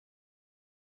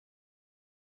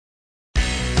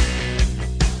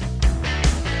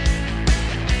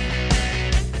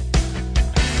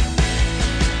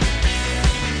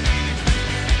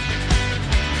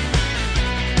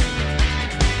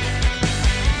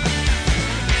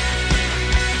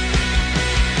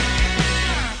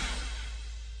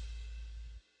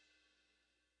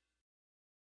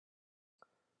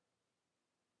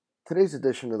Today's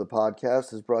edition of the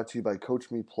podcast is brought to you by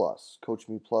CoachMe Plus.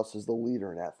 CoachMe Plus is the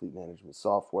leader in athlete management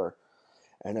software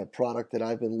and a product that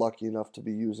I've been lucky enough to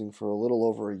be using for a little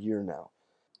over a year now.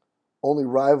 Only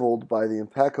rivaled by the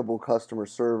impeccable customer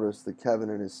service that Kevin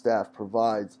and his staff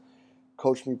provides,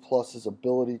 CoachMe Plus's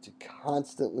ability to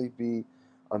constantly be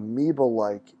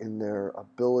amoeba-like in their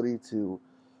ability to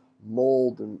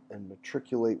mold and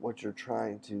matriculate what you're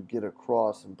trying to get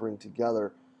across and bring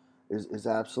together is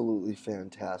absolutely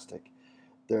fantastic.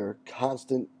 Their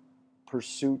constant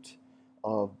pursuit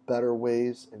of better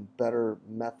ways and better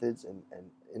methods and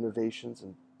innovations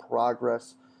and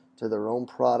progress to their own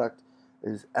product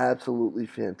is absolutely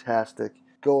fantastic.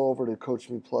 Go over to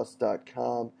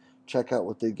CoachMePlus.com. Check out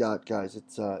what they got, guys.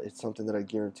 It's something that I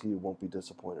guarantee you won't be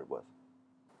disappointed with.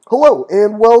 Hello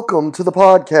and welcome to the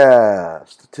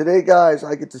podcast. Today, guys,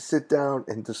 I get to sit down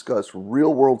and discuss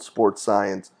real-world sports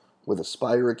science with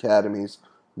Aspire Academy's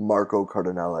Marco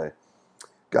Cardinale.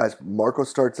 Guys, Marco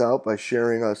starts out by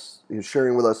sharing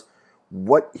with us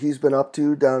what he's been up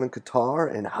to down in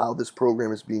Qatar and how this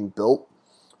program is being built.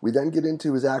 We then get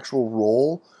into his actual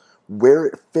role, where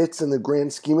it fits in the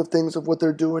grand scheme of things of what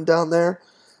they're doing down there,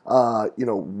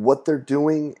 what they're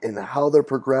doing and how they're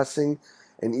progressing,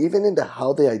 and even into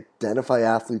how they identify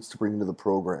athletes to bring into the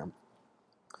program.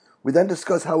 We then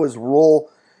discuss how his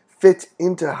role fits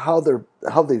into how they've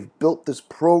built this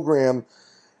program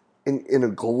in a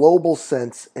global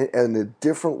sense and the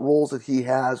different roles that he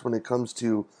has when it comes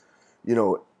to,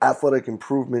 athletic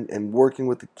improvement and working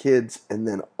with the kids, and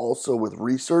then also with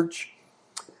research,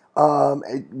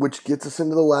 which gets us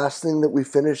into the last thing that we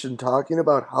finished in talking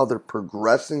about how they're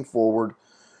progressing forward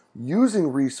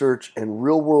using research and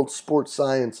real-world sports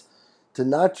science to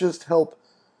not just help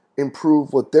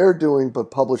improve what they're doing,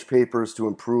 but publish papers to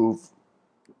improve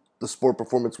the sport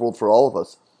performance world for all of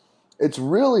us. It's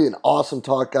really an awesome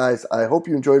talk, guys. I hope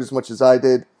you enjoyed as much as I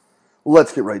did.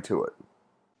 Let's get right to it.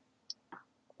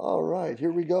 All right,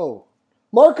 here we go.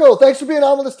 Marco, thanks for being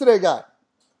on with us today, guy.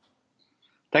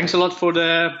 Thanks a lot for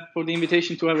the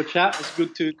invitation to have a chat. It's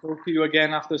good to talk to you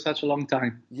again after such a long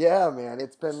time. Yeah, man.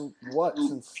 It's been,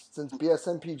 since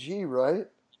BSMPG, right?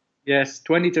 Yes,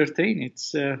 2013.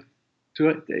 It's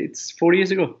 4 years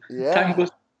ago. Yeah. Time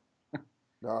goes.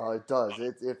 No, it does.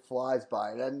 It flies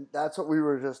by. And that's what we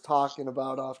were just talking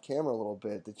about off camera a little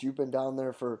bit, that you've been down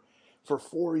there for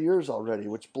 4 years already,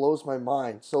 which blows my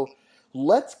mind. So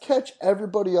let's catch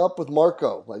everybody up with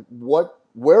Marco. Like,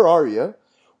 where are you?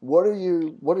 What are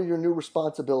your new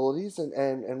responsibilities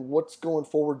and what's going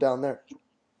forward down there?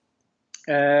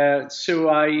 4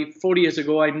 years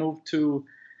ago, I moved to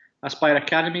Aspire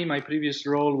Academy. My previous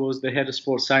role was the head of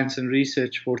sports science and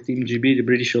research for Team GB, the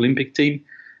British Olympic team.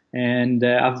 And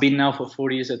I've been now for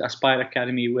 4 years at Aspire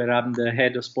Academy, where I'm the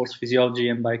head of sports physiology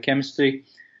and biochemistry.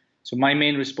 So my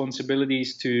main responsibility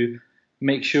is to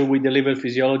make sure we deliver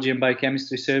physiology and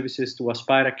biochemistry services to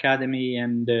Aspire Academy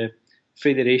and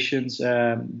federations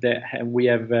that we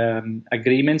have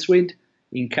agreements with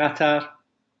in Qatar.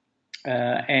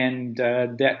 And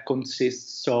that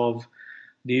consists of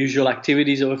the usual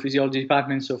activities of a physiology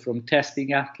department, so from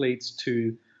testing athletes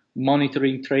to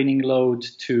monitoring training load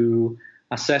to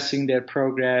assessing their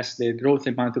progress, their growth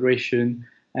and maturation,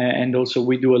 and also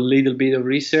we do a little bit of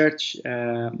research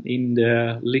in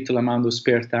the little amount of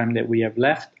spare time that we have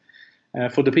left.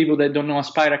 For the people that don't know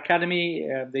Aspire Academy,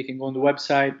 they can go on the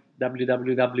website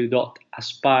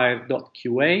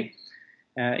www.aspire.qa.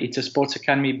 It's a sports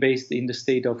academy based in the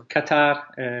state of Qatar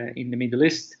in the Middle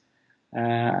East.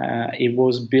 It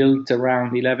was built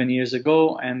around 11 years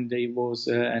ago, and it was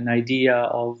an idea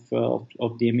of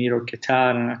the Emir of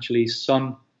Qatar and actually his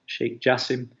son, Sheikh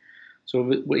Jassim. So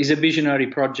it's a visionary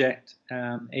project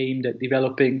aimed at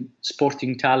developing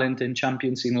sporting talent and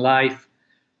champions in life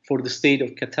for the state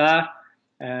of Qatar,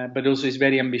 but also is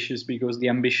very ambitious because the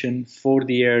ambition for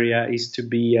the area is to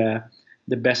be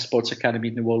the best sports academy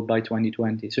in the world by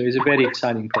 2020. So it's a very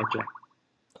exciting project.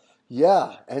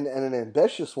 Yeah, and an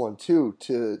ambitious one too,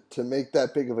 to make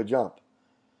that big of a jump.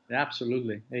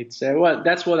 Absolutely, it's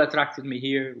that's what attracted me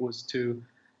here, was to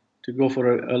go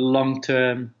for a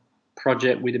long-term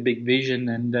project with a big vision,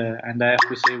 and I have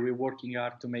to say we're working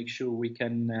hard to make sure we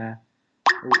can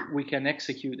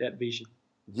execute that vision.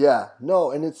 Yeah,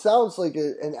 no, and it sounds like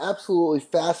an absolutely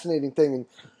fascinating thing, and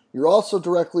you're also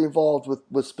directly involved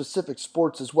with specific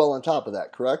sports as well on top of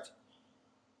that, correct?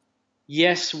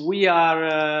 Yes, we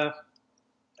are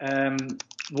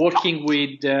working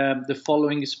with the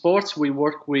following sports. We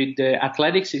work with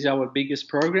athletics is our biggest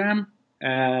program.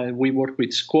 We work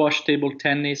with squash, table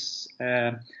tennis,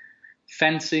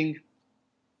 fencing,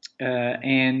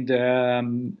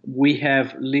 and we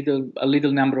have a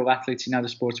little number of athletes in other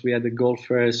sports. We had the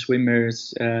golfers,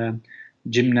 swimmers,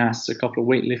 gymnasts, a couple of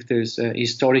weightlifters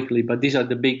historically, but these are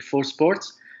the big four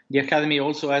sports. The academy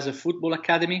also has a football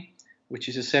academy, which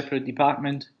is a separate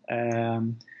department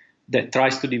that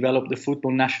tries to develop the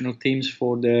football national teams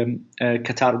for the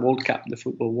Qatar World Cup, the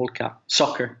football World Cup,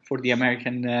 soccer for the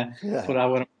American, for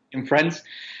our American friends.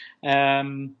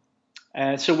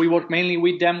 So we work mainly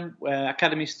with them.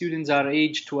 Academy students are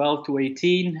aged 12 to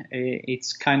 18.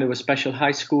 It's kind of a special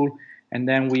high school. And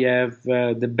then we have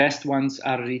the best ones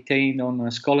are retained on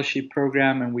a scholarship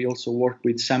program. And we also work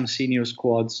with some senior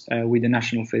squads with the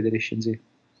national federations here.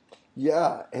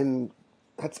 Yeah, and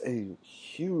that's a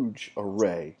huge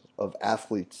array of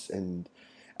athletes and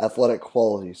athletic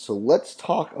quality. So let's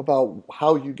talk about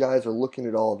how you guys are looking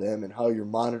at all of them and how you're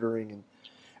monitoring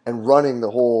and running the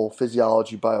whole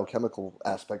physiology, biochemical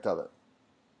aspect of it.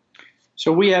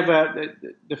 So we have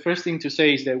the first thing to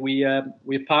say is that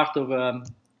we're part of a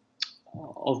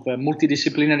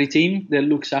multidisciplinary team that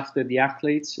looks after the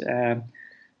athletes.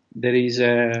 There is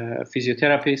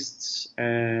physiotherapists,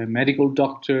 medical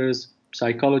doctors,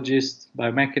 psychologists,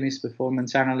 biomechanists,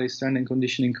 performance analysts, strength and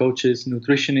conditioning coaches,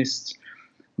 nutritionists,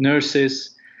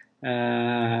 nurses,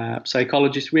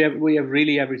 psychologists. We have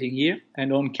really everything here.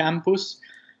 And on campus,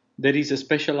 there is a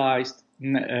specialized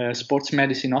sports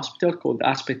medicine hospital called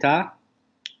Aspetar,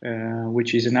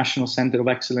 which is a national center of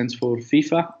excellence for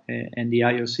FIFA and the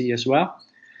IOC as well.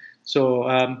 So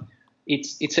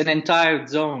it's an entire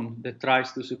zone that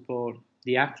tries to support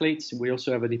the athletes. We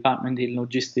also have a department in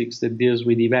logistics that deals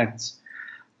with events.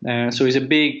 So it's a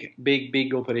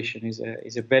big operation.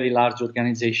 It's a very large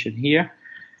organization here.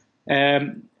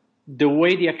 The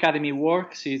way the academy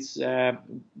works is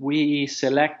we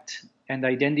select and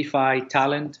identify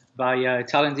talent via a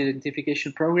talent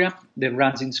identification program that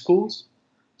runs in schools.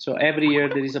 So every year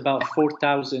there is about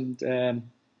 4,000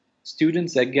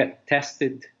 students that get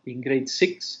tested in grade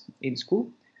 6 in school.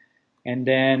 And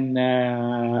then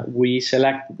we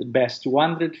select the best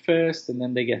 200 first, and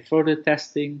then they get further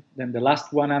testing, then the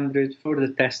last 100 further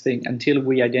testing, until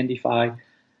we identify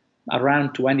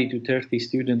around 20 to 30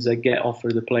 students that get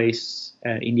offered a place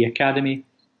in the academy.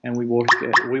 And we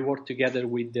work together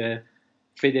with the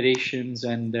federations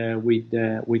and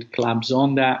with clubs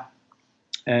on that.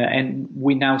 And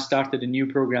we now started a new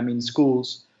program in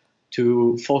schools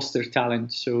to foster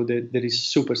talent, so that there is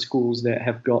super schools that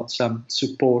have got some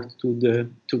support to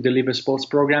deliver sports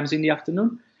programs in the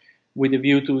afternoon, with a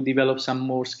view to develop some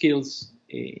more skills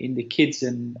in the kids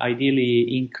and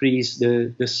ideally increase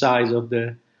the size of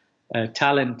the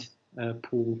talent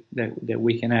pool that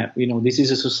we can have. You know, this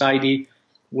is a society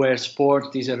where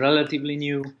sport is a relatively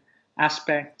new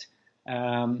aspect.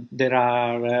 There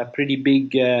are pretty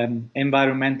big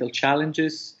environmental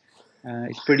challenges.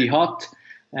 It's pretty hot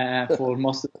for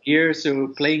most of the year, so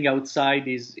playing outside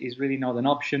is really not an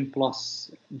option.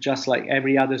 Plus, just like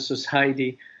every other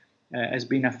society, has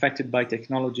been affected by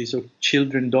technology, so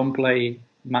children don't play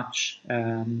much.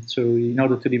 So in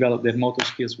order to develop their motor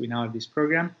skills, we now have this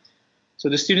program. So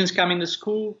the students come in the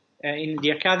school, in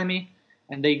the academy,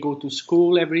 and they go to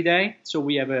school every day. So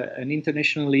we have an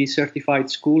internationally certified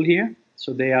school here.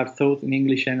 So they are taught in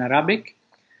English and Arabic.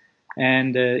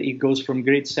 And it goes from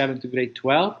grade 7 to grade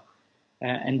 12.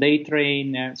 And they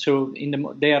train,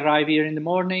 they arrive here in the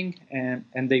morning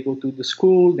and they go to the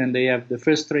school. Then they have the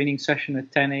first training session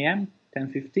at 10 a.m.,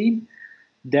 10:15.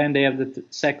 Then they have the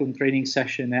second training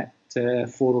session at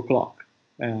 4 o'clock,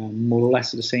 more or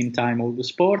less at the same time, all the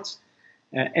sports,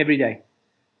 every day.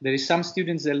 There is some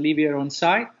students that live here on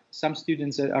site, some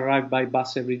students that arrive by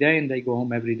bus every day, and they go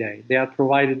home every day. They are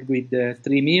provided with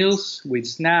 3 meals, with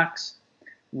snacks,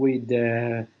 with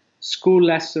school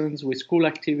lessons, with school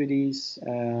activities,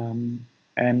 and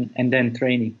then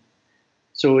training.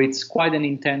 So it's quite an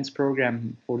intense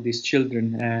program for these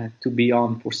children to be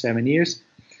on for 7 years.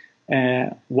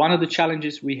 One of the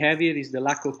challenges we have here is the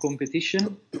lack of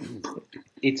competition.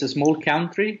 It's a small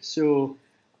country, so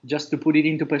just to put it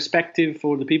into perspective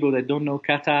for the people that don't know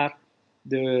Qatar,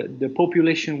 the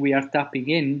population we are tapping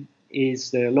in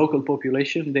is the local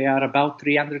population. They are about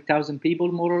 300,000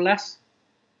 people, more or less.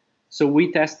 So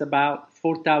we test about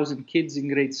 4,000 kids in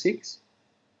grade 6.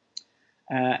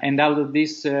 And out of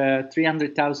these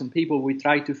 300,000 people, we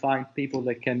try to find people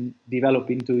that can develop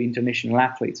into international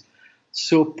athletes.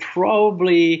 So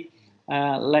probably,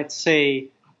 let's say,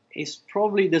 it's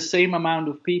probably the same amount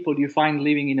of people you find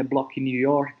living in a block in New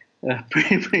York,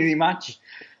 pretty much,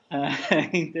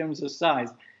 in terms of size.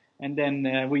 And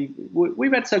then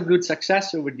we've had some good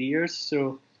success over the years.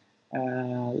 So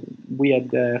we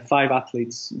had 5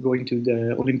 athletes going to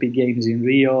the Olympic Games in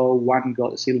Rio. One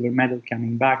got a silver medal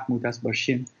coming back, Mutas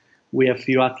Barshin. We have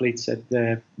few athletes at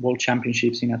the World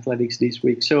Championships in athletics this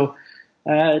week. So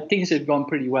things have gone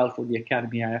pretty well for the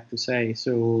academy, I have to say.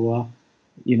 So,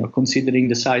 considering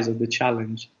the size of the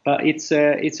challenge. But it's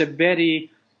a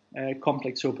very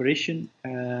complex operation.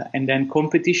 And then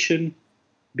competition,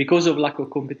 because of lack of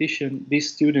competition,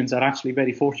 these students are actually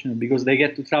very fortunate because they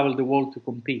get to travel the world to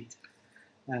compete.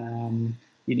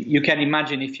 You can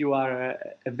imagine if you are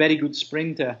a very good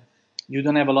sprinter, you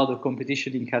don't have a lot of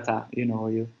competition in Qatar.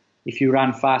 If you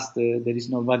run fast, there is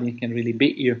nobody who can really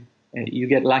beat you. You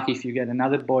get lucky if you get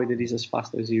another boy that is as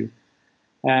fast as you.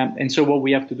 And so what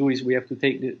we have to do is we have to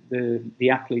take the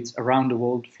athletes around the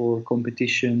world for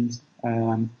competitions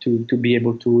to be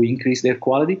able to increase their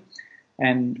quality.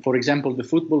 And for example, the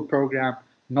football program,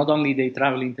 not only they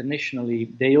travel internationally,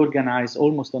 they organize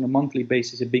almost on a monthly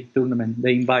basis a big tournament.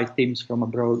 They invite teams from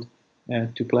abroad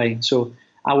to play. So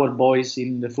our boys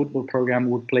in the football program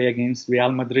would play against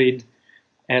Real Madrid,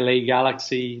 LA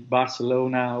Galaxy,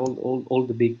 Barcelona, all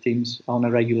the big teams on a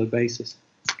regular basis.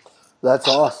 That's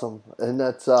awesome, and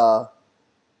that's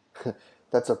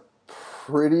that's a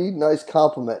pretty nice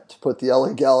compliment to put the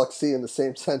LA Galaxy in the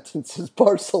same sentence as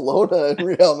Barcelona and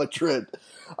Real Madrid.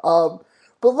 But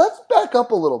let's back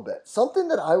up a little bit. Something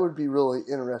that I would be really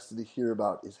interested to hear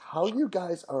about is how you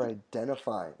guys are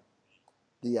identifying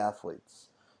the athletes.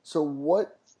 So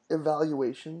what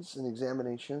evaluations and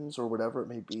examinations or whatever it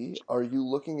may be are you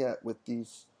looking at with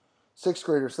these 6th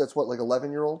graders? That's what, like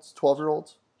 11-year-olds,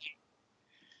 12-year-olds?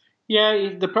 Yeah,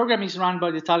 the program is run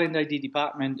by the Talent ID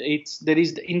department. There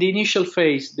is in the initial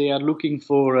phase they are looking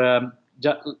for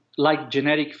like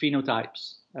generic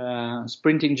phenotypes,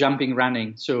 sprinting, jumping,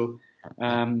 running. So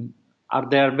are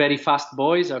there very fast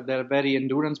boys? Are there very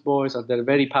endurance boys? Are there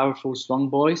very powerful, strong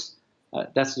boys?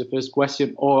 That's the first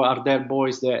question. Or are there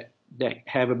boys that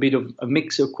have a bit of a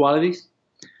mix of qualities?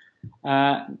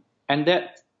 And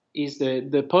that is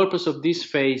the purpose of this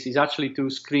phase is actually to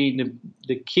screen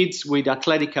the kids with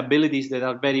athletic abilities that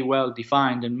are very well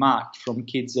defined and marked from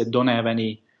kids that don't have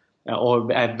any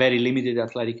or have very limited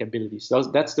athletic abilities. So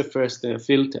that's the first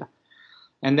filter.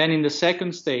 And then in the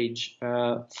second stage,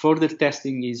 further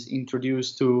testing is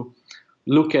introduced to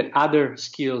look at other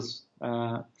skills.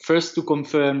 First to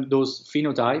confirm those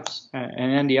phenotypes,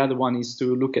 and then the other one is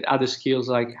to look at other skills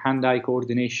like hand-eye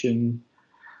coordination,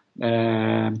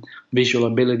 visual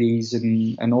abilities,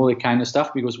 and all that kind of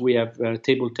stuff, because we have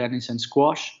table tennis and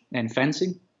squash and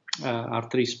fencing are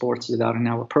 3 sports that are in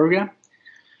our program.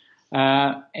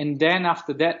 And then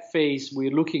after that phase,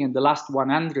 we're looking at the last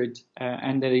 100,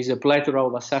 and there is a plethora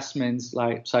of assessments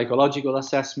like psychological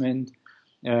assessment,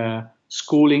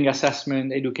 schooling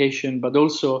assessment, education, but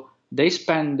also they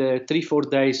spend 3-4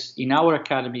 days in our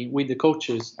academy with the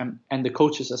coaches, and the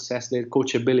coaches assess their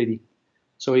coachability.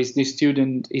 So is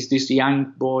this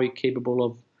young boy capable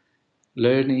of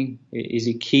learning? Is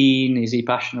he keen? Is he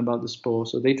passionate about the sport?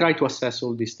 So they try to assess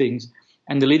all these things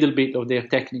and a little bit of their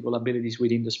technical abilities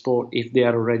within the sport if they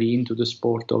are already into the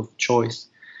sport of choice.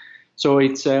 So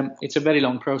it's a very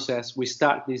long process. We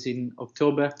start this in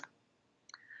October.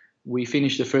 We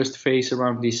finish the first phase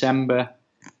around December.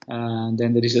 And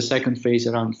then there is a second phase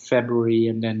around February,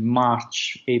 and then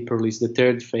March, April is the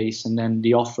third phase, and then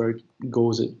the offer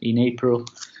goes in April,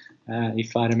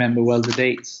 if I remember well the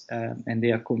dates, and they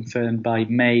are confirmed by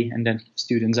May, and then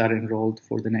students are enrolled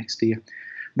for the next year.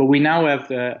 But we now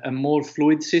have a more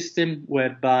fluid system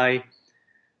whereby,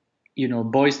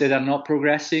 boys that are not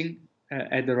progressing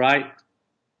at the right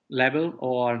level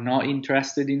or are not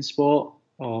interested in sport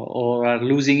or are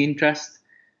losing interest,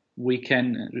 we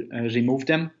can remove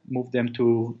them, move them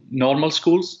to normal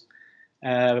schools,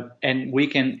 and we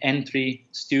can entry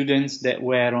students that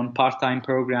were on part-time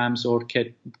programs or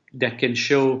that can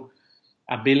show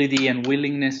ability and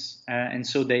willingness, and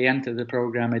so they enter the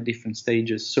program at different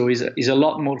stages. So it's a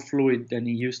lot more fluid than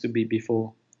it used to be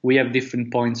before. We have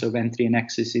different points of entry and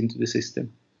access into the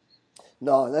system.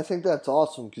 No, and I think that's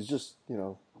awesome because just,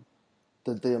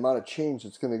 the amount of change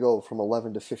that's going to go from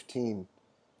 11 to 15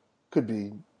 could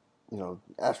be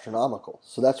astronomical.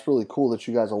 So that's really cool that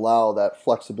you guys allow that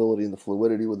flexibility and the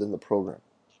fluidity within the program.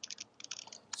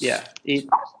 Yeah,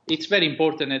 it's very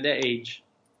important at that age.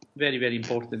 Very, very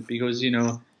important because,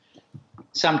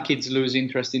 some kids lose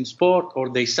interest in sport or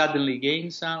they suddenly gain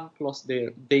some, plus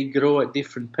they grow at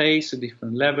different pace, a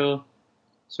different level.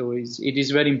 So it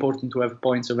is very important to have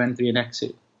points of entry and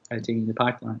exit, I think, in the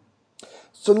pipeline.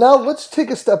 So now let's take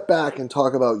a step back and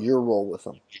talk about your role with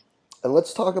them. And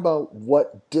let's talk about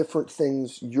what different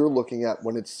things you're looking at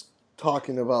when it's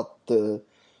talking about the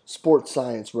sports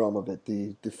science realm of it,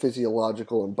 the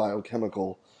physiological and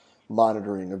biochemical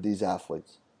monitoring of these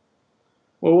athletes?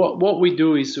 Well, what we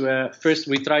do is first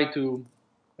we try to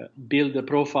build a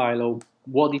profile of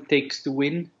what it takes to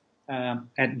win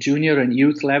at junior and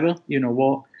youth level. You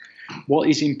know, what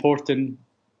is important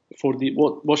for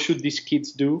what should these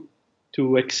kids do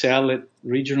to excel at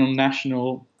regional,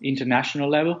 national, international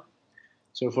level.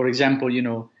 So, for example, you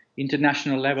know,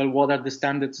 international level, what are the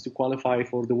standards to qualify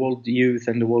for the World Youth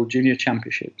and the World Junior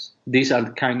Championships? These are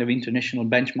the kind of international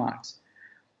benchmarks.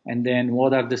 And then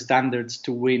what are the standards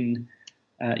to win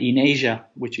in Asia,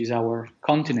 which is our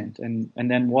continent? And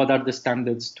then what are the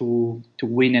standards to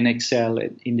win and excel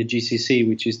in the GCC,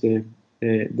 which is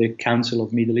the Council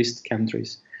of Middle East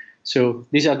countries? So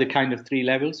these are the kind of three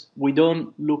levels. We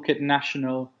don't look at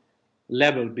national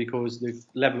level because the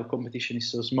level of competition is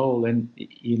so small, and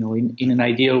you know, in an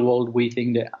ideal world we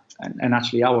think that, and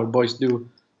actually our boys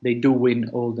they do win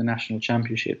all the national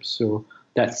championships, so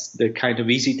that's the kind of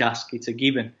easy task, it's a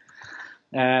given.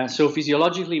 So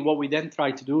physiologically what we then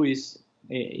try to do is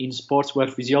in sports where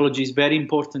physiology is very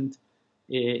important,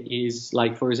 is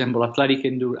like, for example,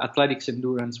 athletics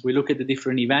endurance. We look at the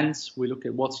different events, we look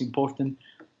at what's important,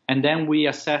 and then we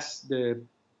assess the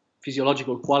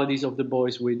physiological qualities of the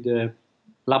boys with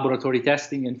laboratory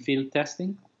testing and field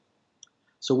testing.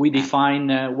 So we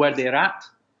define where they're at,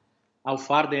 how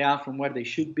far they are from where they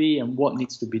should be, and what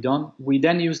needs to be done. We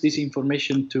then use this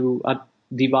information to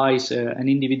devise an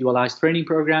individualized training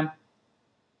program.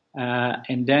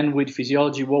 And then with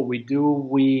physiology, what we do,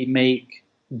 we make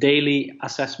daily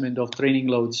assessment of training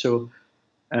load. So,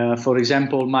 for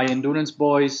example, my endurance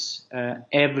boys,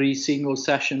 every single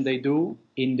session they do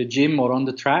in the gym or on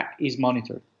the track is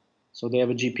monitored. So they have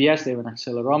a GPS, they have an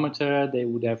accelerometer, they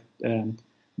would have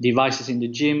devices in the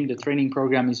gym. The training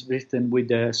program is written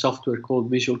with a software called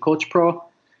Visual Coach Pro,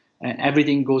 and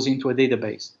everything goes into a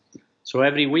database. So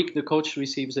every week the coach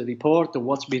receives a report of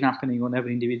what's been happening on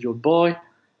every individual boy,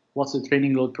 what's the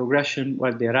training load progression,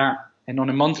 where they're at, and on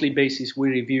a monthly basis we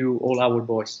review all our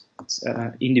boys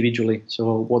individually.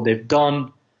 So what they've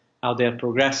done, how they're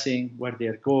progressing, where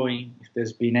they're going, if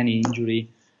there's been any injury.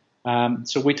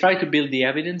 So we try to build the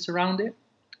evidence around it,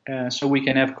 so we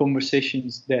can have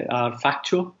conversations that are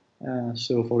factual.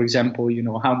 So, for example, you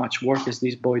know, how much work has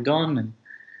this boy done and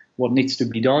what needs to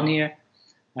be done here,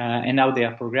 and how they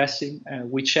are progressing.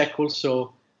 We check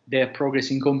also their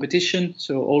progress in competition.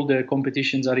 So all the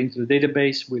competitions are into the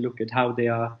database. We look at how they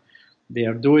are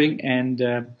doing,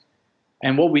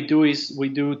 and what we do is we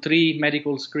do 3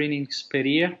 medical screenings per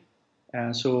year.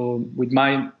 So with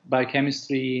my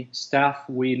biochemistry staff,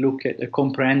 we look at a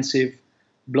comprehensive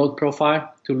blood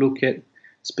profile to look at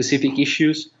specific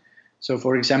issues. So,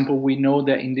 for example, we know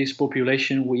that in this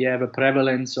population we have a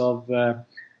prevalence of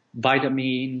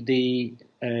vitamin D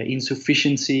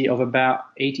insufficiency of about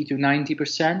 80 to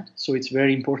 90%. So it's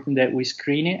very important that we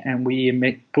screen it and we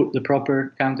put the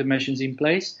proper countermeasures in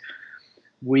place.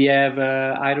 We have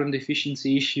iron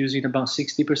deficiency issues in about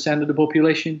 60% of the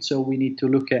population, so we need to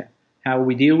look at how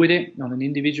we deal with it on an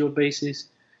individual basis.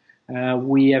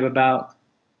 We have about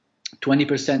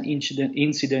 20%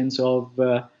 incidence of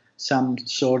some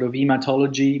sort of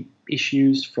hematology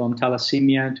issues, from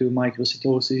thalassemia to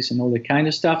microcytosis and all that kind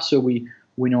of stuff, so we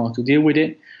know how to deal with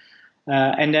it.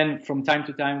 And then from time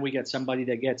to time we get somebody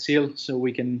that gets ill, so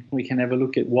we can have a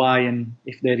look at why and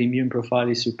if their immune profile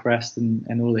is suppressed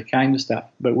and all that kind of stuff.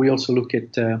 But we also look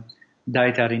at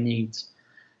dietary needs.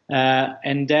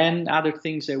 And then other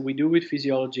things that we do with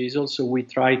physiology is also we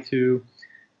try to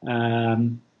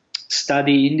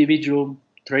study individual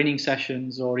training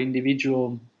sessions or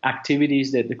individual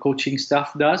activities that the coaching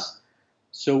staff does,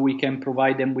 so we can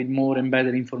provide them with more and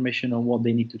better information on what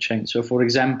they need to change. So, for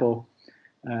example,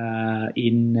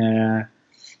 in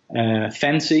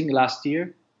fencing last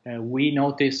year, we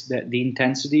noticed that the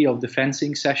intensity of the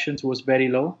fencing sessions was very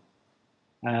low.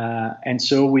 And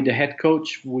so with the head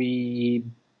coach, we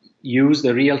use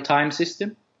the real-time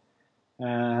system.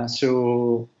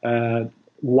 So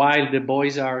while the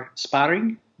boys are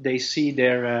sparring, they see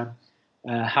their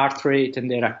heart rate and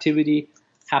their activity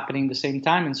happening at the same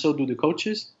time, and so do the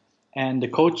coaches. And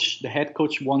the head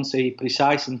coach wants a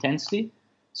precise intensity,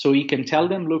 so he can tell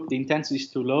them, look, the intensity is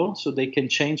too low, so they can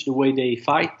change the way they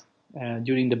fight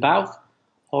during the bout,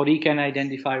 or he can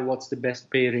identify what's the best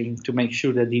pairing to make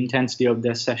sure that the intensity of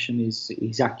their session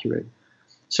is accurate.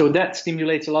 So that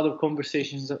stimulates a lot of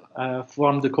conversations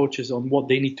from the coaches on what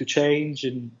they need to change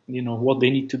and, you know, what they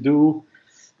need to do.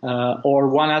 Or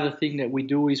one other thing that we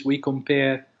do is we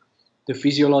compare the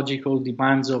physiological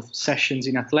demands of sessions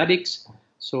in athletics.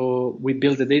 So we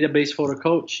build a database for a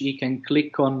coach. He can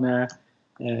click on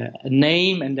a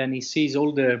name, and then he sees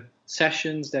all the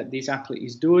sessions that this athlete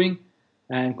is doing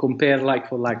and compare like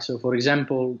for like. So, for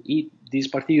example, this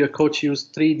particular coach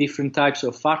used 3 different types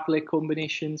of fartlek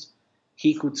combinations.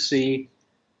 He could see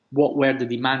what were the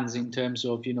demands in terms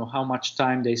of, how much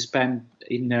time they spent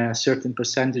in a certain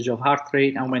percentage of heart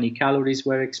rate, how many calories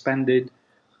were expended.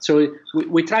 So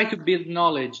we try to build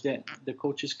knowledge that the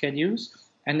coaches can use.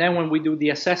 And then when we do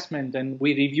the assessment and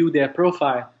we review their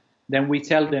profile, then we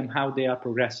tell them how they are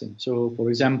progressing. So, for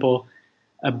example,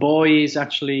 a boy is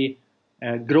actually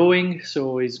growing,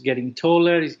 so he's getting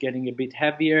taller, he's getting a bit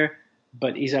heavier,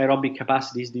 but his aerobic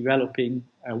capacity is developing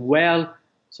well,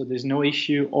 so there's no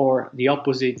issue. Or the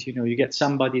opposite, you get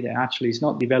somebody that actually is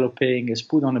not developing, has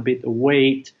put on a bit of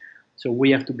weight, so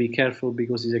we have to be careful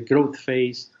because it's a growth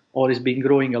phase, or has been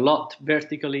growing a lot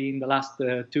vertically in the last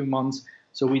 2 months,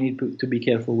 so we need to be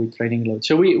careful with training load.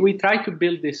 So we try to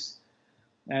build this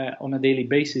on a daily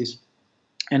basis,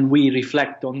 and we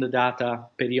reflect on the data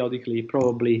periodically.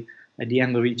 Probably at the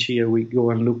end of each year, we go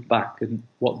and look back and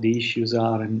what the issues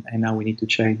are and how we need to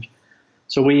change.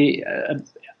 So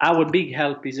our big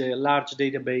help is a large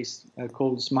database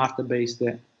called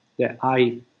Smartabase that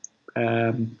I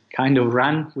kind of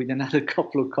run with another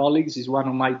couple of colleagues. It's one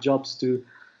of my jobs to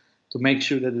make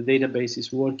sure that the database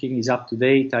is working, is up to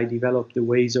date. I develop the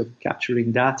ways of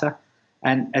capturing data,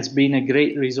 and it's been a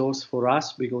great resource for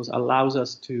us because it allows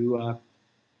us to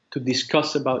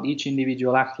discuss about each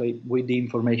individual athlete with the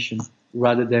information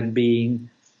rather than being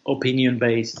opinion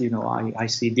based. I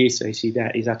see this, I see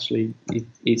that. It's actually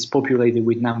it's populated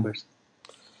with numbers.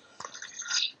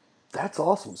 That's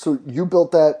awesome. So you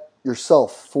built that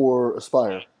yourself for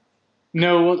Aspire?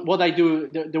 No, what I do,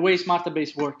 the way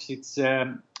Smartabase works, it's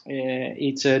a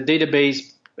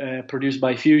database produced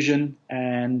by Fusion,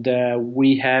 and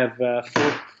we have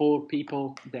four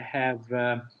people that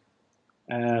have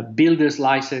builder's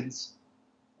license,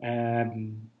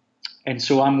 and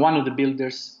so I'm one of the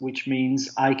builders, which means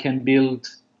I can build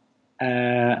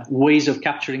ways of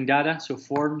capturing data, so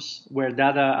forms where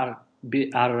data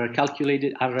are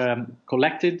calculated, are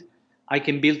collected. I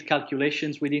can build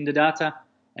calculations within the data,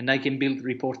 and I can build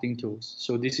reporting tools.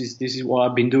 So this is what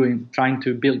I've been doing, trying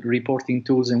to build reporting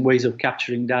tools and ways of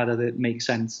capturing data that make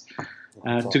sense,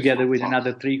 together with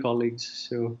another 3 colleagues.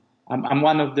 So I'm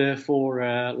one of the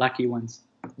 4 lucky ones.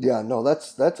 Yeah, no,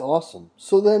 that's awesome.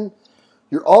 So then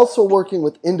you're also working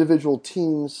with individual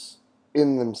teams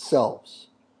in themselves.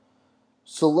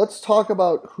 So let's talk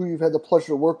about who you've had the pleasure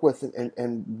to work with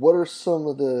and what are some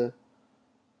of the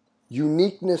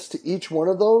uniqueness to each one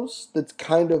of those that's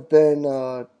kind of been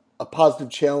a positive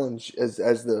challenge as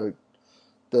the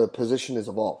position has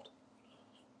evolved.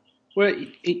 Well,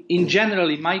 in general,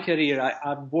 in my career,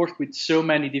 I've worked with so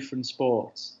many different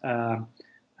sports,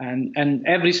 and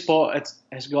every sport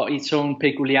has got its own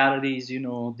peculiarities,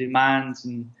 demands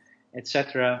and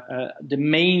etc. The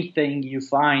main thing you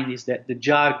find is that the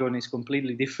jargon is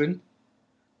completely different.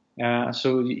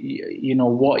 So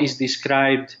what is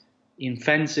described in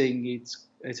fencing,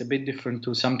 it's a bit different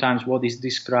to sometimes what is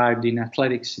described in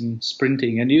athletics and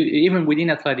sprinting, and even within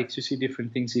athletics you see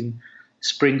different things in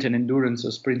sprint and endurance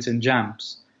or sprints and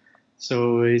jumps.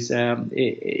 So it's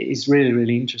really,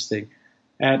 really interesting.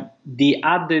 The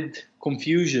added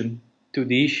confusion to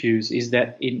the issues is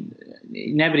that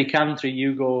in every country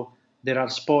you go, there are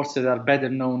sports that are better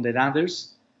known than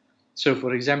others. So,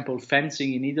 for example,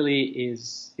 fencing in Italy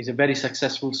is a very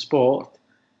successful sport,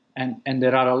 and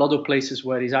there are a lot of places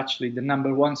where it's actually the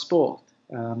number 1 sport.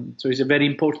 So it's a very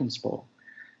important sport.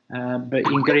 But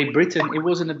in Great Britain, it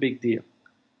wasn't a big deal.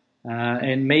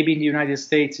 And maybe in the United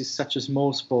States, it's such a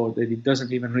small sport that it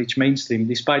doesn't even reach mainstream,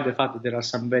 despite the fact that there are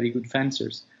some very good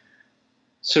fencers.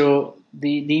 So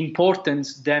the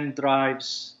importance then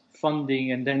drives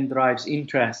funding and then drives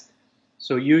interest.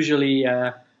 So usually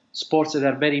sports that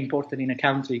are very important in a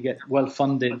country get well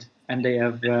funded, and they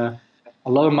have a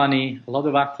lot of money, a lot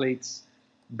of athletes,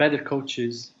 better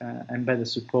coaches, and better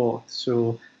support.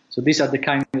 So these are the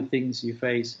kind of things you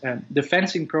face. The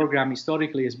fencing program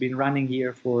historically has been running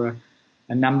here for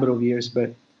a number of years,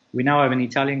 but we now have an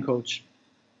Italian coach,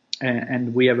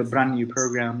 and we have a brand new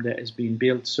program that has been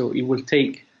built. So it will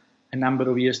take a number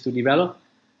of years to develop.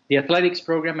 The athletics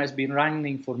program has been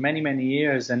running for many, many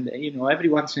years, and every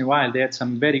once in a while they had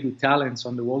some very good talents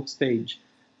on the world stage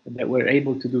that were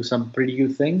able to do some pretty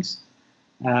good things.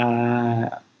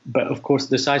 But of course,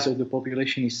 the size of the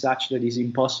population is such that it's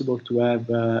impossible to have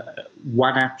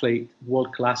one athlete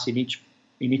world class in each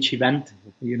event.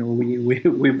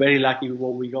 We're very lucky with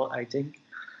what we got, I think.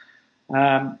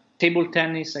 Table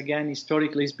tennis, again,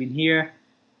 historically has been here.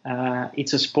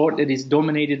 It's a sport that is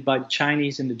dominated by the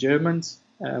Chinese and the Germans.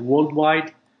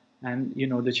 worldwide. And,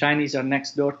 the Chinese are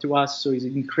next door to us, so it's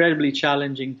incredibly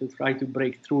challenging to try to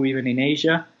break through even in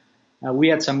Asia. We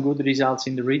had some good results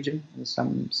in the region.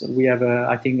 So we have,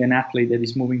 I think, an athlete that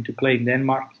is moving to play in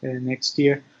Denmark next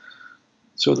year.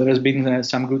 So there has been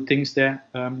some good things there.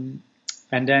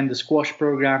 And then the squash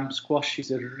program. Squash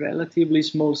is a relatively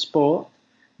small sport,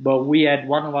 but we had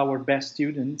one of our best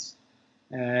students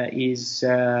is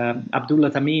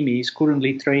Abdullah Tamimi. He's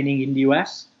currently training in the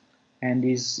US, and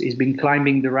he's been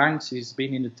climbing the ranks. He's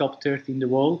been in the top 30 in the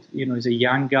world. He's a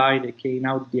young guy that came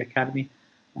out of the academy,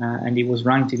 and he was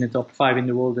ranked in the top 5 in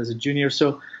the world as a junior.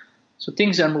 So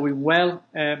things are moving well.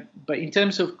 But in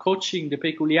terms of coaching, the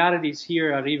peculiarities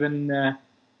here are even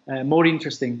more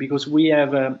interesting, because we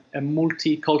have a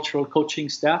multicultural coaching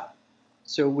staff.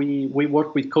 So we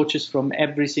work with coaches from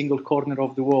every single corner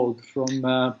of the world,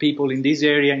 from people in this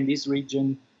area, in this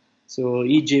region, so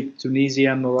Egypt,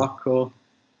 Tunisia, Morocco,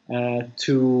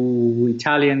 to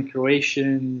Italian,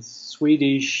 Croatians,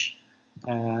 Swedish,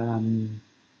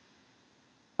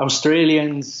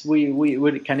 Australians,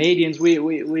 we're Canadians. We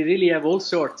really have all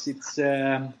sorts. It's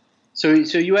so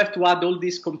you have to add all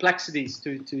these complexities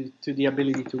to the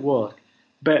ability to work.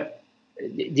 But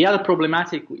the other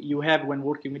problematic you have when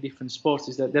working with different sports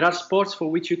is that there are sports for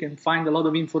which you can find a lot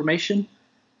of information.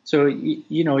 So,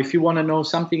 if you want to know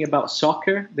something about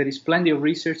soccer, there is plenty of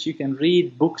research you can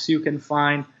read, books you can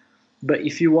find. But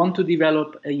if you want to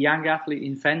develop a young athlete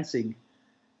in fencing,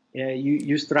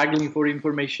 you're struggling for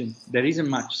information. There isn't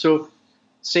much. So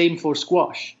same for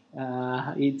squash.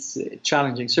 It's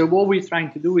challenging. So what we're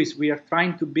trying to do is we are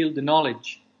trying to build the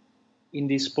knowledge in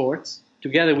these sports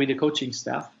together with the coaching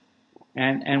staff.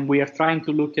 And we are trying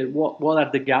to look at what are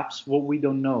the gaps, what we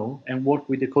don't know, and work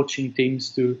with the coaching teams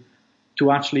to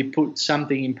actually put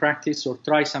something in practice or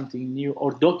try something new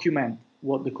or document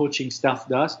what the coaching staff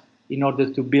does in order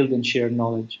to build and share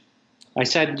knowledge. I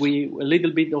said a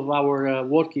little bit of our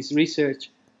work is research,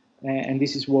 and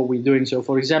this is what we're doing. So,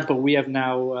 for example, we have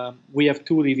now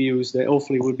 2 reviews that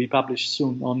hopefully will be published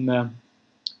soon on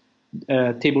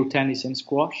table tennis and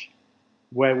squash,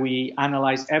 where we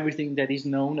analyze everything that is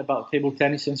known about table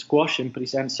tennis and squash and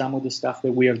present some of the stuff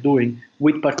that we are doing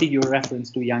with particular reference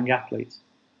to young athletes.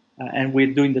 And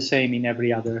we're doing the same in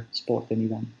every other sport and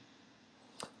event.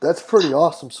 That's pretty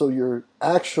awesome. So you're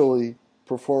actually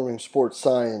performing sports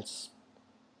science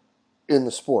in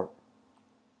the sport.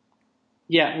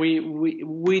 Yeah,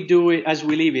 we do it as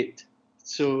we live it.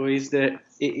 So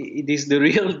it is the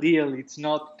real deal. It's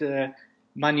not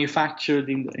manufactured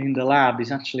in the lab.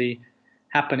 It's actually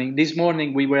happening. This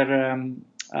morning we were.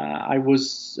 I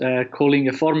was calling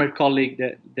a former colleague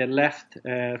that left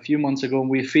a few months ago, and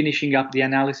we're finishing up the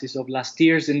analysis of last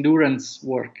year's endurance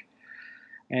work.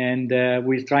 And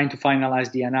we're trying to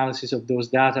finalize the analysis of those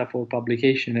data for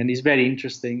publication. And it's very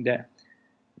interesting that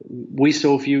we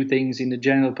saw a few things in the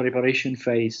general preparation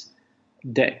phase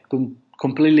that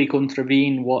completely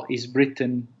contravene what is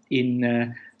written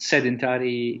in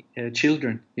sedentary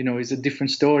children. It's a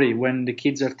different story. When the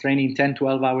kids are training 10,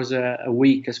 12 hours a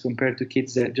week as compared to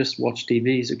kids that just watch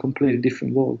TV, it's a completely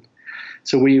different world.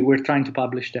 So we're trying to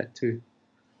publish that too.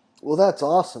 Well, that's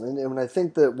awesome. And I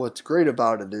think that what's great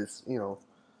about it is,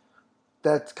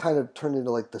 that's kind of turned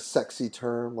into like the sexy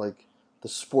term, like the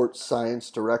sports science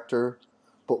director.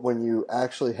 But when you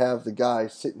actually have the guy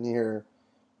sitting here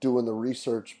doing the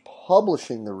research,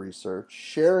 publishing the research,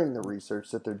 sharing the research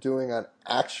that they're doing on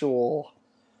actual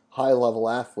high-level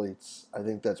athletes, I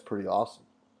think that's pretty awesome.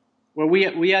 Well,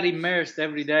 we are immersed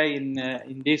every day in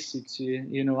this. It's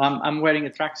I'm wearing a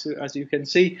tracksuit, as you can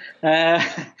see.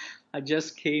 I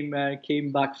just came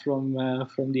back from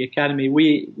the academy.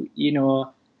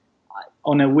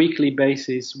 On a weekly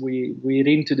basis, we're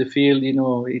into the field.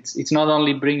 It's not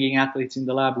only bringing athletes in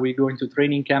the lab. We're going to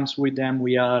training camps with them.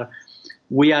 We are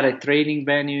at training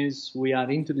venues. We are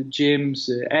into the gyms.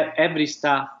 Every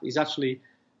staff is actually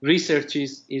research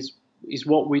is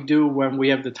what we do when we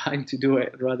have the time to do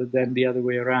it, rather than the other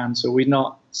way around. So we're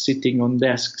not sitting on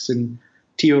desks and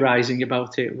theorizing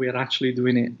about it. We are actually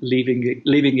doing it,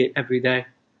 living it every day.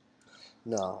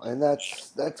 No, and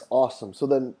that's awesome. So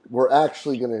then we're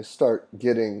actually going to start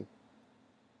getting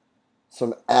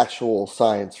some actual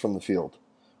science from the field,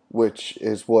 which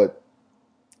is what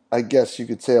I guess you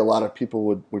could say a lot of people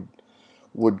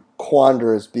would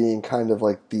quander as being kind of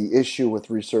like the issue with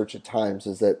research at times,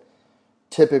 is that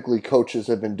typically coaches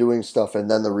have been doing stuff and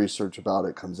then the research about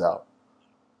it comes out.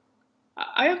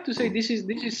 I have to say this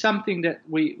is something that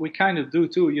we kind of do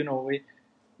too.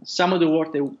 Some of the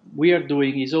work that we are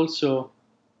doing is also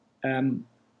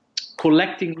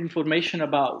collecting information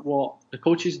about what the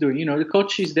coach is doing. The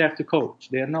coach is there to coach.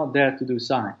 They are not there to do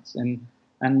science. And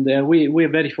And we're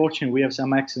very fortunate. We have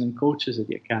some excellent coaches at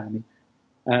the academy.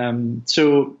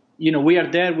 So, we are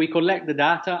there, we collect the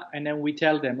data, and then we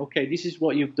tell them, okay, this is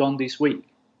what you've done this week.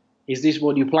 Is this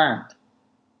what you planned?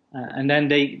 And then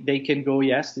they can go,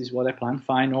 yes, this is what I planned,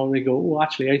 fine. Or they go, oh,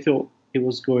 actually, I thought it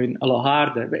was going a lot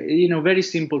harder. But, very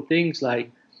simple things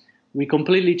like we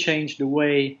completely changed the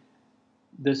way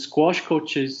the squash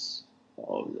coaches,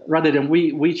 rather than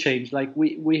we changed, like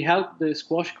we helped the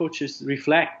squash coaches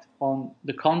reflect on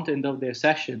the content of their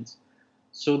sessions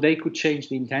so they could change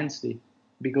the intensity.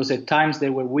 Because at times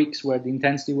there were weeks where the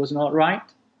intensity was not right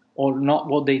or not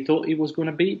what they thought it was going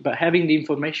to be, but having the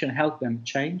information helped them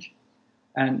change.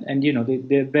 And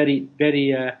they're very,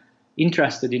 very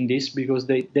interested in this because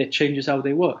that changes how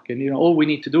they work. And, all we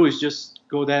need to do is just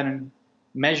go there and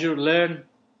measure, learn,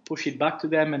 push it back to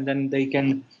them, and then they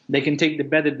can take the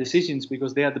better decisions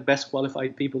because they are the best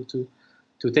qualified people to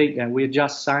take them. We're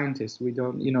just scientists. We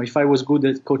don't, if I was good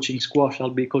at coaching squash, I'll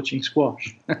be coaching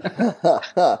squash.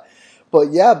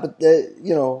 But yeah,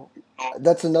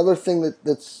 that's another thing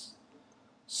that's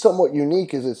somewhat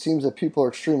unique is it seems that people are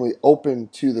extremely open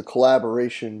to the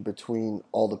collaboration between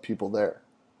all the people there.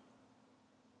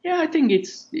 Yeah, I think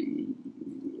it's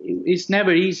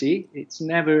never easy. It's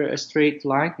never a straight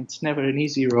line. It's never an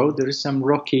easy road. There is some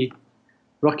rocky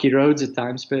roads at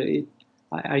times, but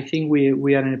I think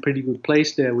we are in a pretty good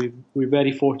place there. We're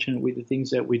very fortunate with the things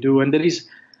that we do, and there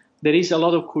is a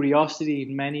lot of curiosity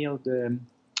in many of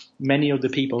the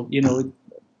people.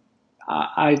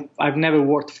 I've never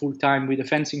worked full time with a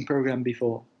fencing program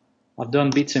before. I've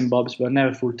done bits and bobs, but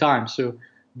never full time. So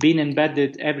being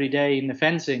embedded every day in the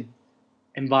fencing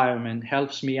environment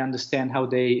helps me understand how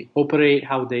they operate,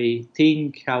 how they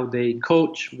think, how they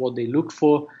coach, what they look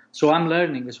for. So I'm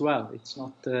learning as well. It's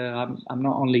not I'm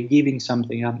not only giving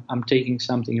something, I'm taking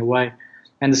something away.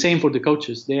 And the same for the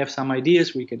coaches. They have some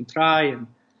ideas we can try, and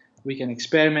we can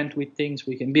experiment with things.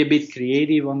 We can be a bit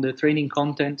creative on the training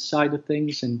content side of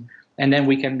things, and then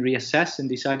we can reassess and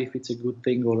decide if it's a good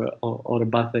thing or a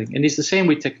bad thing. And it's the same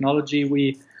with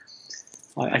technology.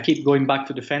 I keep going back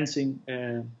to the fencing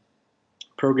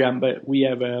program, but we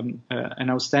have an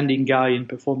outstanding guy in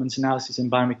performance analysis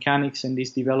and biomechanics, and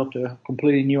he's developed a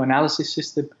completely new analysis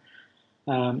system.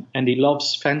 And he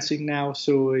loves fencing now,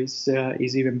 so he's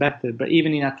even better. But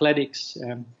even in athletics,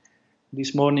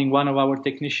 this morning one of our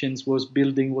technicians was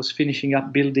finishing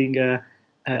up building a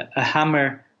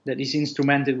hammer that is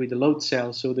instrumented with a load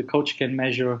cell, so the coach can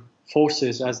measure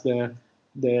forces as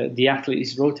the athlete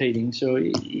is rotating. So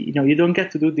you don't get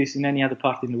to do this in any other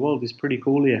part in the world. It's pretty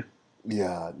cool here.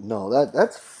 Yeah, no,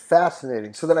 that's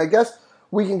fascinating. So then I guess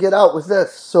we can get out with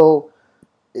this. So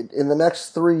in the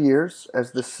next 3 years,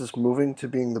 as this is moving to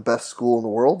being the best school in the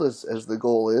world, as the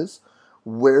goal is,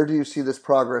 where do you see this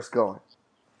progress going?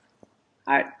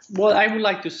 What I would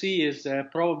like to see is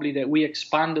probably that we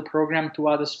expand the program to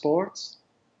other sports.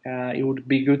 It would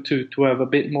be good to have a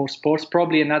bit more sports.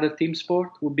 Probably another team sport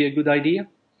would be a good idea.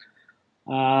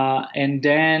 And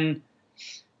then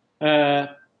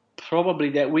probably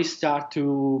that we start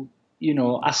to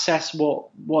assess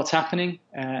what's happening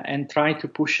and try to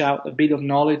push out a bit of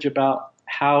knowledge about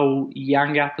how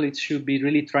young athletes should be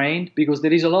really trained, because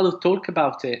there is a lot of talk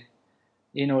about it.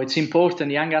 It's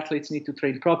important. Young athletes need to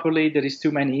train properly. There is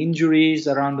too many injuries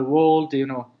around the world.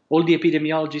 All the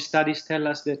epidemiology studies tell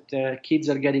us that kids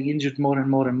are getting injured more and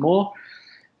more and more.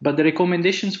 But the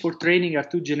recommendations for training are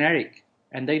too generic,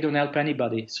 and they don't help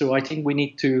anybody. So I think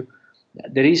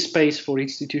there is space for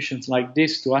institutions like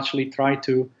this to actually try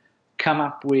to come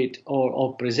up with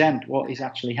or present what is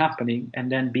actually happening,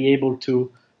 and then be able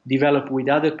to develop with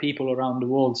other people around the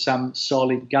world some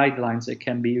solid guidelines that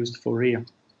can be used for real.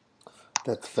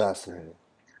 That's fascinating.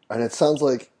 And it sounds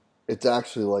like it's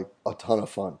actually like a ton of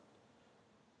fun.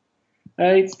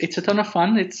 It's a ton of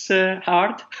fun. It's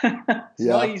hard. It's not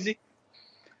Yeah. easy.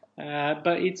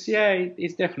 But it's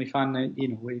definitely fun.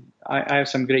 I have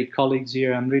some great colleagues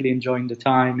here. I'm really enjoying the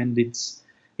time, and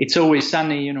it's always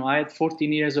sunny. I had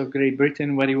 14 years of Great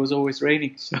Britain where it was always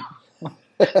raining, so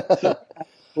I'm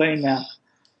playing now.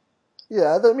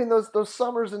 Yeah, I mean those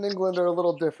summers in England are a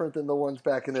little different than the ones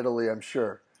back in Italy, I'm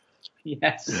sure.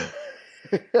 Yes.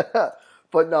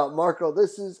 But no, Marco,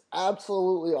 this is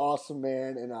absolutely awesome,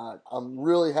 man, and I'm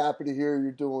really happy to hear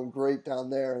you're doing great down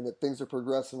there and that things are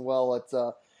progressing well.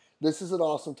 This is an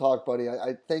awesome talk, buddy.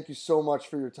 I thank you so much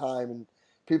for your time, and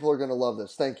people are going to love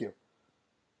this. Thank you.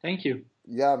 Thank you.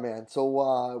 Yeah, man. So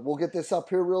we'll get this up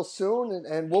here real soon,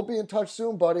 and we'll be in touch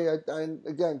soon, buddy.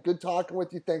 Again, good talking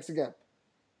with you. Thanks again.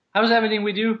 How's everything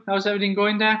with you? How's everything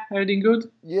going there? Everything good?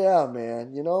 Yeah,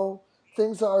 man.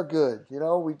 Things are good.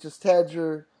 We just had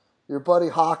your buddy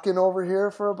Hawken over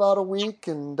here for about a week,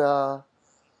 and I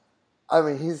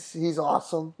mean he's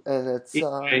awesome, and it's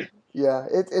Great. yeah,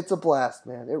 it's a blast,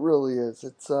 man. It really is.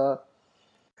 It's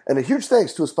and a huge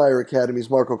thanks to Aspire Academy's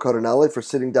Marco Cardinale for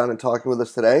sitting down and talking with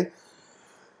us today.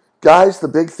 Guys, the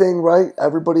big thing, right?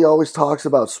 Everybody always talks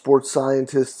about sports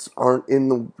scientists aren't in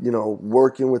the,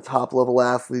 working with top level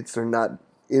athletes. They're not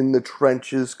in the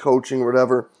trenches coaching or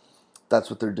whatever. That's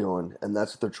what they're doing, and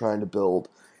that's what they're trying to build.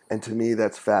 And to me,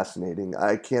 that's fascinating.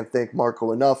 I can't thank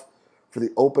Marco enough for the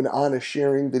open, honest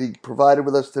sharing that he provided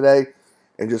with us today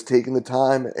and just taking the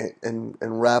time and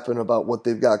rapping about what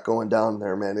they've got going down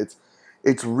there, man.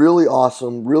 It's really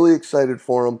awesome. Really excited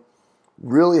for them.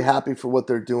 Really happy for what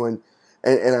they're doing.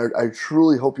 And I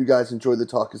truly hope you guys enjoyed the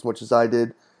talk as much as I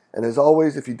did. And as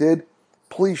always, if you did,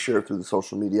 please share it through the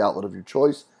social media outlet of your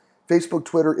choice. Facebook,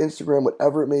 Twitter, Instagram,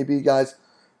 whatever it may be, guys.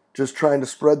 Just trying to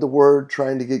spread the word,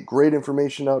 trying to get great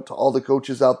information out to all the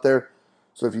coaches out there.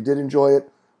 So if you did enjoy it,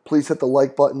 please hit the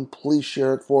like button. Please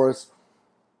share it for us.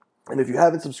 And if you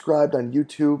haven't subscribed on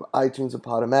YouTube, iTunes, and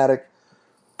Podomatic,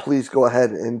 please go ahead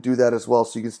and do that as well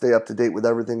so you can stay up to date with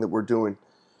everything that we're doing.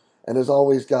 And as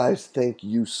always, guys, thank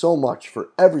you so much for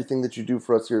everything that you do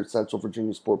for us here at Central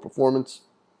Virginia Sport Performance.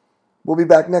 We'll be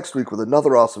back next week with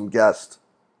another awesome guest.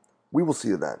 We will see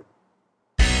you then.